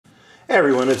Hey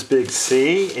everyone, it's Big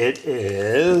C. It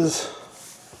is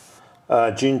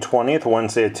June 20th,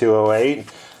 Wednesday at 2:08.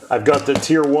 I've got the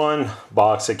Tier 1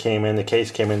 box that came in. The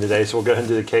case came in today, so we'll go ahead and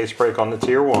do the case break on the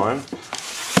Tier 1.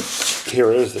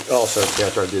 Here is also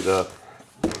after I do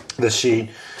the sheet.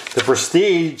 The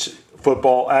Prestige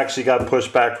football actually got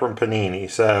pushed back from Panini,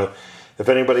 so if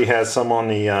anybody has some on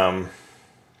the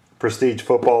Prestige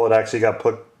football, it actually got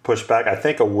pushed back, I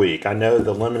think, a week. I know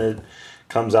the limited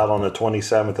comes out on the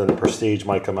 27th, and the Prestige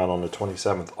might come out on the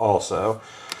 27th also.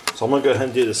 So I'm going to go ahead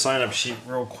and do the sign-up sheet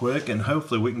real quick, and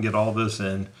hopefully we can get all this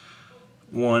in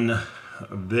one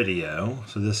video.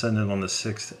 So this ended on the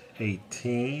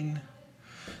 6/18,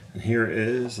 and here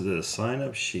is the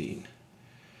sign-up sheet.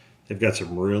 They've got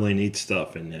some really neat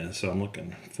stuff in there, so I'm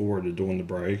looking forward to doing the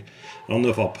break. I don't know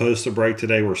if I'll post the break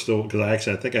today. We're still, because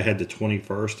I think I had the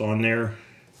 21st on there.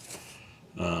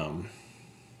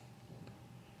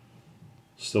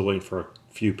 Still waiting for a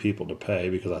few people to pay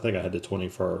because I think I had the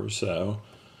 21st. So,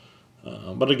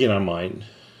 but again, I might.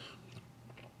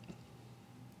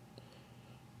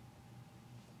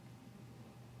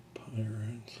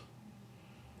 Pirates.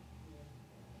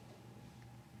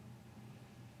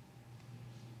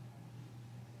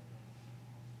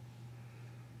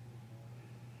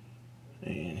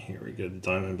 And here we go. The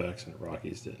Diamondbacks and the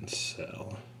Rockies didn't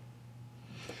sell.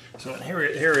 So here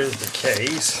is the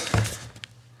case.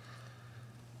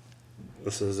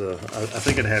 This is I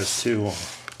think it has two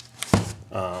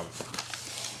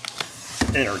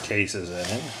inner cases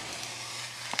in it.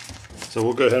 So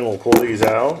we'll go ahead and we'll pull these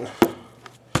out,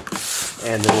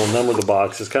 and then we'll number the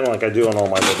boxes, kind of like I do on all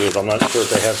my videos. I'm not sure if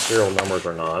they have serial numbers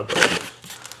or not, but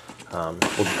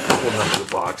we'll number the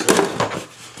boxes.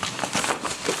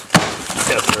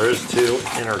 Yes, there is two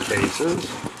inner cases.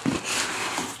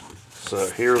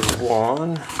 So here's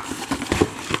one.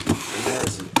 And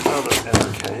there's the other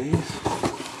inner case.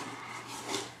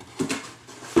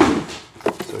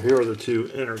 So here are the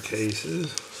two inner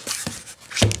cases.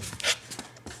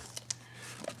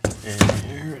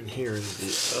 And here is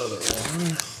the other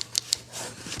one.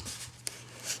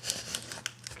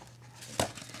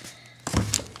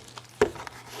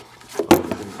 I'll go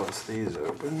ahead and bust these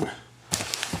open.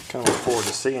 Kind of look forward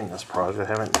to seeing this project.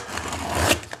 I haven't.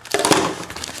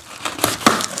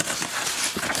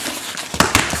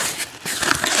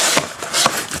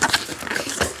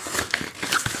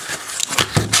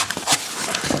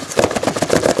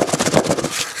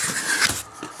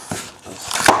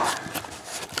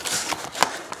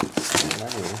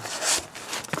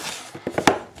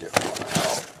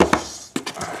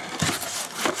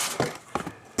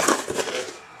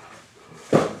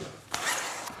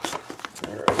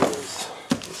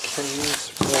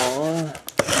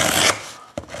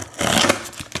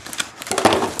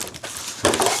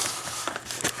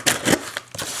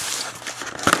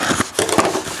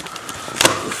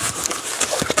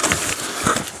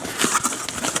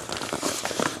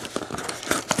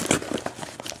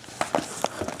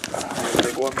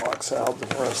 One box out, and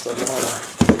the rest of them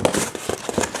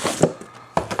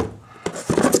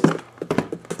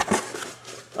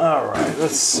are. Alright,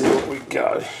 let's see what we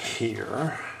got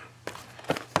here.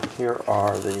 Here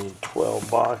are the 12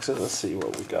 boxes. Let's see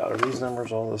what we got. Are these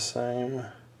numbers all the same?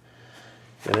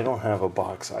 Yeah, they don't have a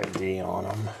box ID on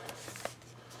them.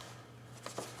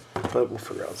 But we'll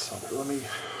figure out something. Let me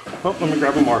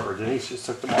grab a marker. Denise just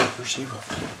took the marker. She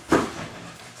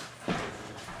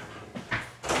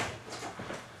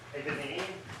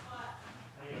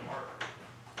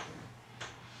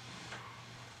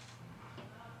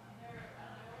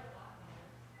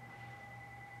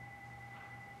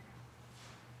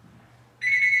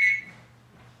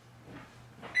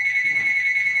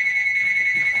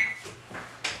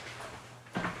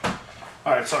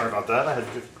Alright, sorry about that. I had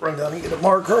to run down and get a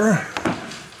marker.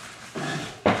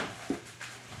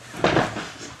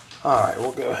 Alright,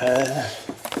 we'll go ahead,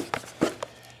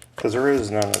 because there is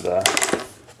none of that.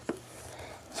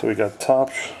 So we got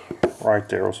tops right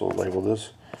there, so we'll label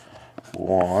this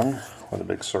 1 with a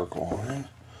big circle on it.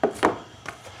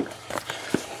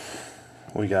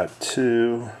 We got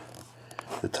 2.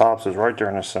 The tops is right there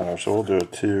in the center, so we'll do a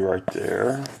 2 right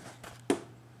there.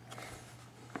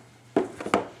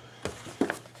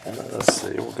 Let's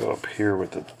see, we'll go up here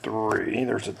with the 3.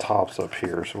 There's the tops up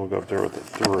here, so we'll go up there with the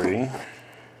 3.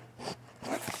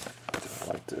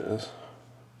 Like this.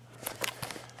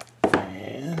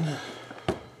 And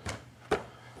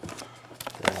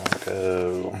then I'll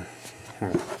go.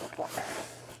 I'm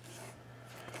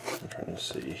trying to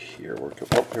see here. We'll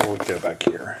go back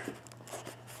here.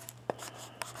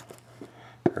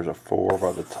 There's a 4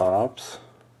 by the tops.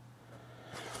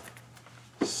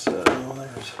 So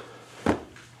there's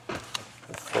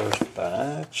the first batch.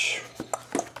 patch.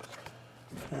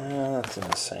 That's in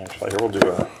the same spot. Here, we'll do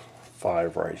a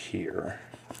 5 right here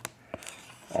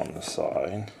on the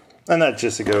side. And that's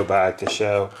just to go back to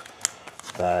show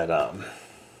that,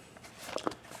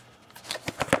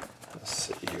 let's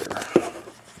see here.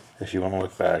 If you want to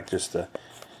look back, just to,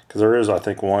 because there is, I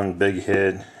think, one big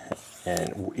hit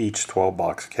in each 12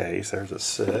 box case. There's a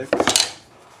 6.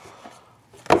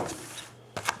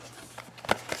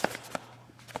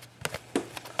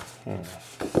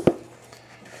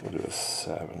 We'll do a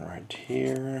 7 right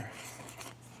here.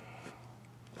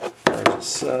 There's a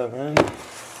 7.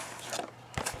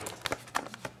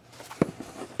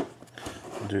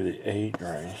 We'll do the 8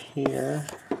 right here.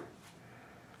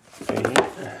 8.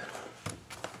 Okay,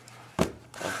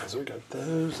 so we got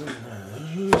those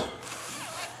and those.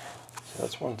 So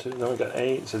that's 1, 2. Then we got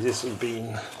 8. So this would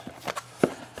be,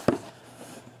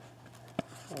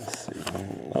 let's see,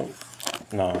 nope,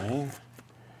 9.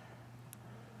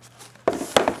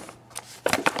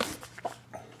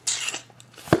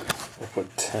 We'll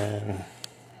put 10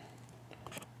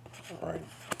 right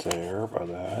there by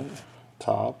that,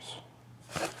 tops.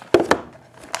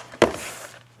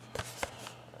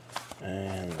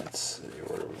 And let's see,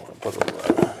 where do we want to put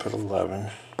 11? Put 11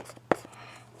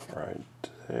 right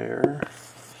there.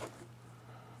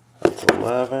 That's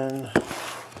 11.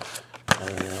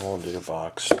 And then we'll do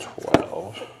box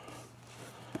 12.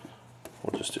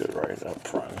 We'll just do it right up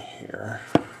front here.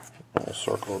 We'll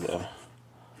circle the...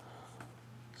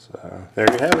 So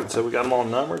there you have it. So we got them all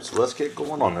numbered. So let's get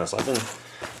going on this. I've been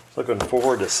looking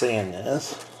forward to seeing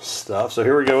this stuff. So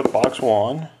here we go with box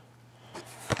 1.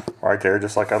 Right there,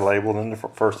 just like I labeled in the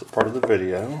first part of the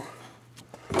video.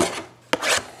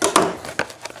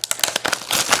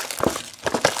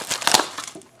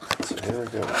 So here we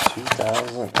go,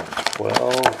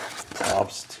 2012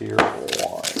 Topps Tier 1.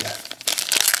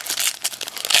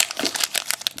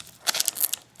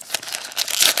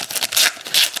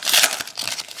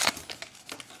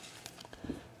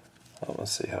 Well,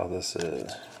 let's see how this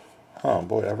is. Oh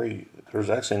boy, there's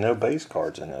actually no base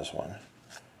cards in this one.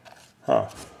 Huh.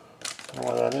 I don't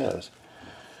know what that is.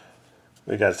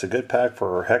 It's a good pack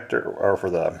for Hector, or for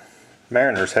the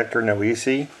Mariners, Hector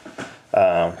Noesi,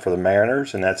 for the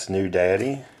Mariners, and that's New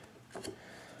Daddy.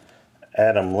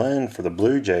 Adam Lynn for the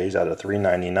Blue Jays out of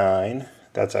 $3.99.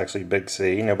 That's actually Big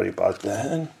C. Nobody bought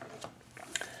that.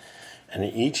 And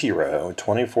an Ichiro,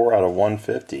 24 out of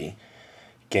 150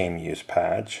 game use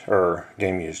patch, or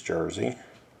game use jersey.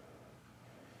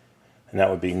 And that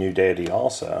would be New Daddy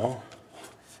also.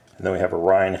 And then we have a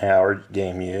Ryan Howard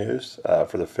game used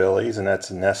for the Phillies, and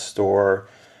that's Nestor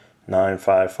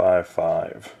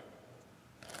 9555.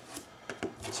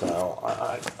 So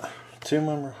I two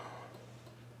member.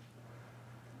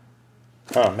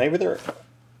 Maybe there's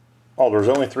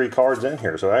only 3 cards in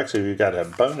here. So actually we got to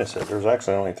bonus it. There's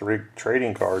actually only 3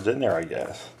 trading cards in there, I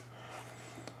guess.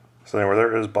 So anyway,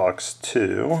 there is box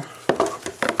 2.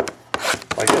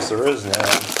 I guess there is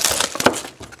now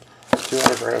 2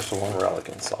 autographs and 1 relic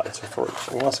inside. So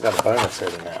we must have got a bonus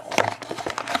hit in that one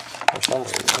for some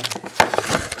reason.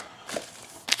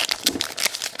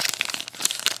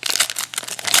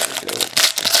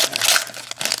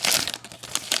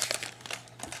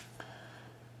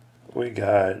 We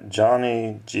got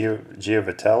Johnny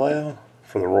Giovatello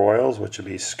for the Royals, which would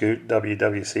be Scoot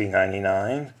WWC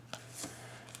 99.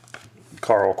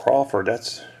 Carl Crawford,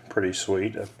 that's pretty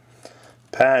sweet. A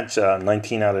patch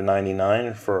 19 out of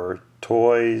 99 for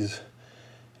Toys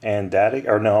and Daddy,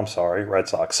 or no, I'm sorry, Red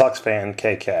Sox. Sox fan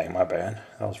KK, my bad.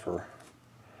 That was for.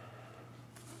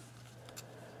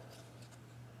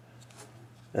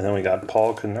 And then we got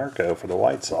Paul Konerko for the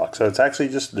White Sox. So it's actually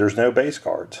just, there's no base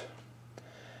cards.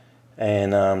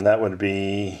 And that would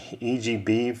be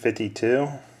EGB 52.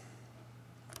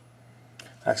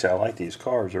 Actually, I like these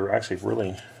cards. They're actually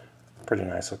really pretty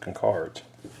nice looking cards.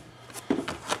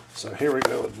 So here we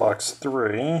go with box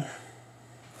 3.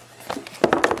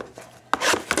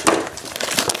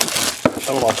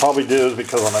 So what I'll probably do is,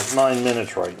 because I'm at 9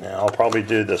 minutes right now, I'll probably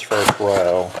do this first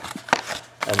row,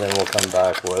 and then we'll come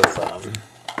back with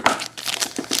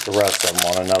the rest of them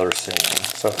on another scene.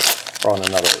 So, or on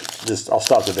another, I'll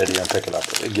stop the video and pick it up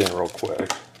again real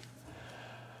quick.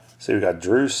 So we got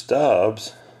Drew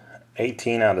Stubbs,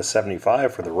 18 out of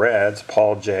 75 for the Reds.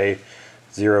 Paul J.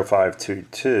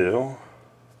 0522.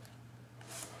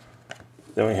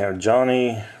 Then we have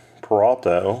Johnny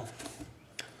Peralta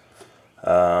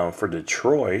for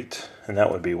Detroit, and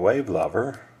that would be Wave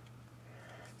Lover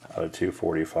out of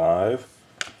 245.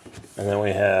 And then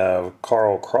we have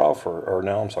Carl Crawford, or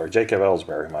no, I'm sorry, Jacob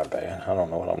Ellsbury, my bad. I don't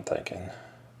know what I'm thinking.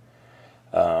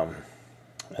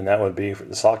 And that would be for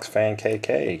the Sox fan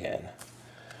KK again.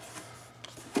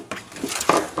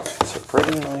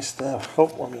 pretty nice stuff.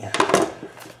 Oh, let me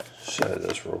show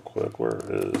this real quick. Where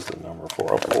is the number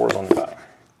 4? Oh, 4 is on the back.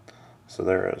 So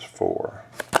there is 4.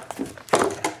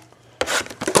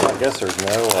 I guess there's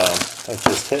no, it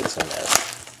just hits in there.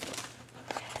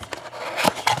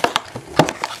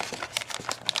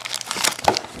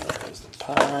 There's the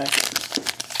pie.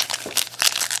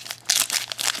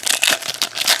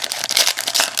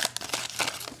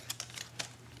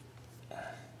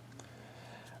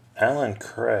 Alan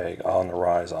Craig on the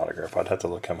Rise autograph. I'd have to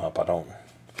look him up. I'm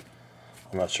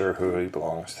not sure who he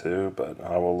belongs to, but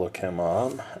I will look him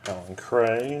up. Alan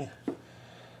Craig.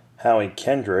 Howie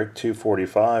Kendrick,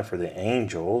 245 for the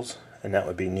Angels, and that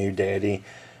would be New Daddy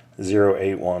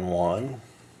 0811.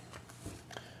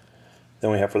 Then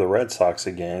we have for the Red Sox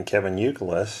again, Kevin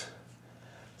Youkilis,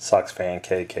 Sox fan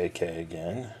KKK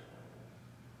again.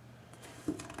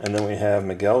 And then we have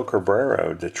Miguel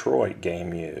Cabrera, Detroit,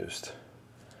 game used.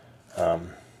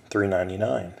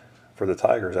 $3.99 for the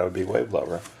Tigers. That would be Wave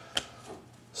Lover.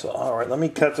 So, all right, let me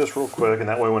cut this real quick, and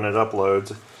that way when it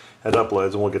uploads,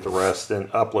 and we'll get the rest, and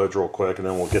uploads real quick, and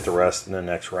then we'll get the rest in the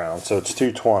next round. So it's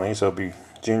 220, so it'll be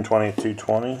June 20th,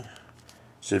 220.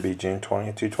 Should be June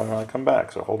 20th, 220 when I come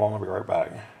back. So hold on, I'll be right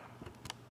back.